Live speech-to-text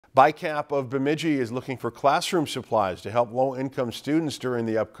BICAP of Bemidji is looking for classroom supplies to help low-income students during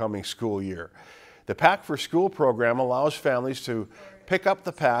the upcoming school year. The Pack for School program allows families to pick up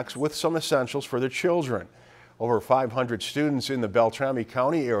the packs with some essentials for their children. Over 500 students in the Beltrami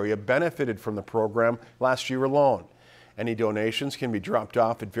County area benefited from the program last year alone. Any donations can be dropped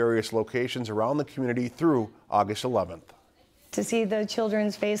off at various locations around the community through August 11th. To see the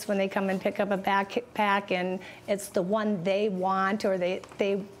children's face when they come and pick up a backpack and it's the one they want, or they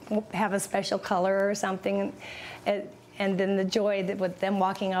have a special color or something, and then the joy that with them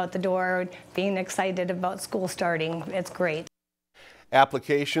walking out the door, being excited about school starting, it's great.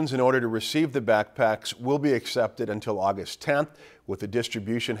 Applications in order to receive the backpacks will be accepted until August 10th, with the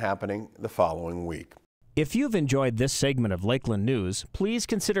distribution happening the following week. If you've enjoyed this segment of Lakeland News, please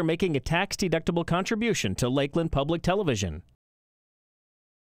consider making a tax-deductible contribution to Lakeland Public Television.